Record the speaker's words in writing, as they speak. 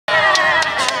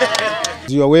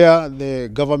As you are aware, the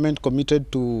government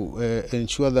committed to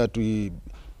ensure that we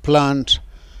plant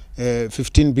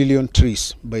 15 billion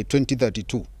trees by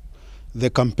 2032. The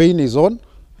campaign is on.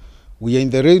 We are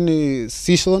in the rainy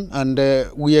season, and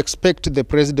we expect the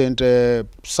president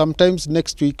sometimes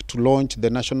next week to launch the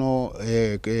national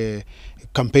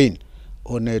campaign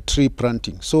on tree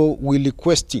planting. So we're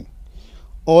requesting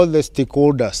all the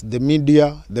stakeholders, the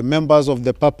media, the members of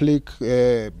the public,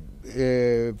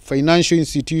 financial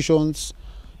institutions,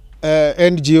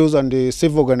 NGOs and the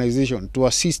civil organization to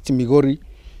assist Migori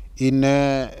in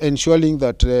ensuring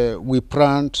that we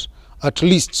plant at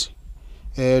least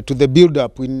to the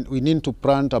build-up, we need to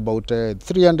plant about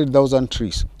 300,000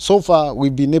 trees. So far,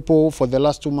 we've been able, for the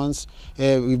last 2 months,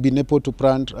 we've been able to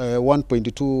plant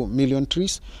 1.2 million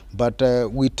trees, but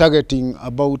we're targeting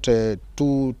about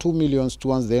 2 million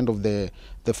towards the end of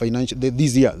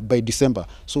this year, by December.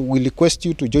 So we request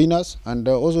you to join us and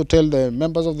also tell the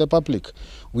members of the public.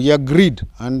 We agreed,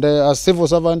 and as civil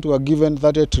servants, we are given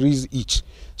 30 trees each.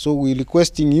 So we're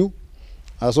requesting you,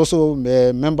 as also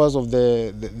members of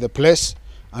the place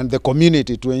and the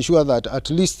community, to ensure that at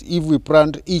least if we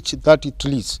plant each 30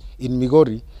 trees in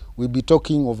Migori, we'll be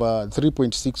talking over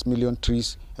 3.6 million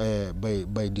trees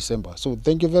by December. So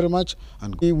thank you very much.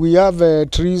 And we have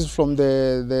trees from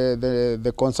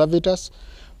the conservators,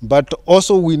 but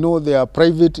also we know there are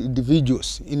private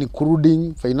individuals,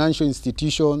 including financial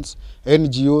institutions,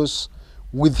 NGOs,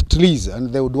 with trees,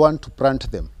 and they would want to plant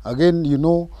them. Again, you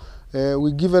know,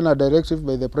 we're given a directive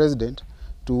by the president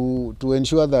to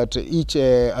ensure that each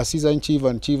assistant chief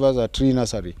and chief has a tree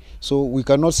nursery. So we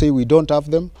cannot say we don't have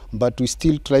them, but we're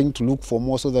still trying to look for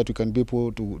more so that we can be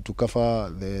able to cover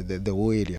the whole area.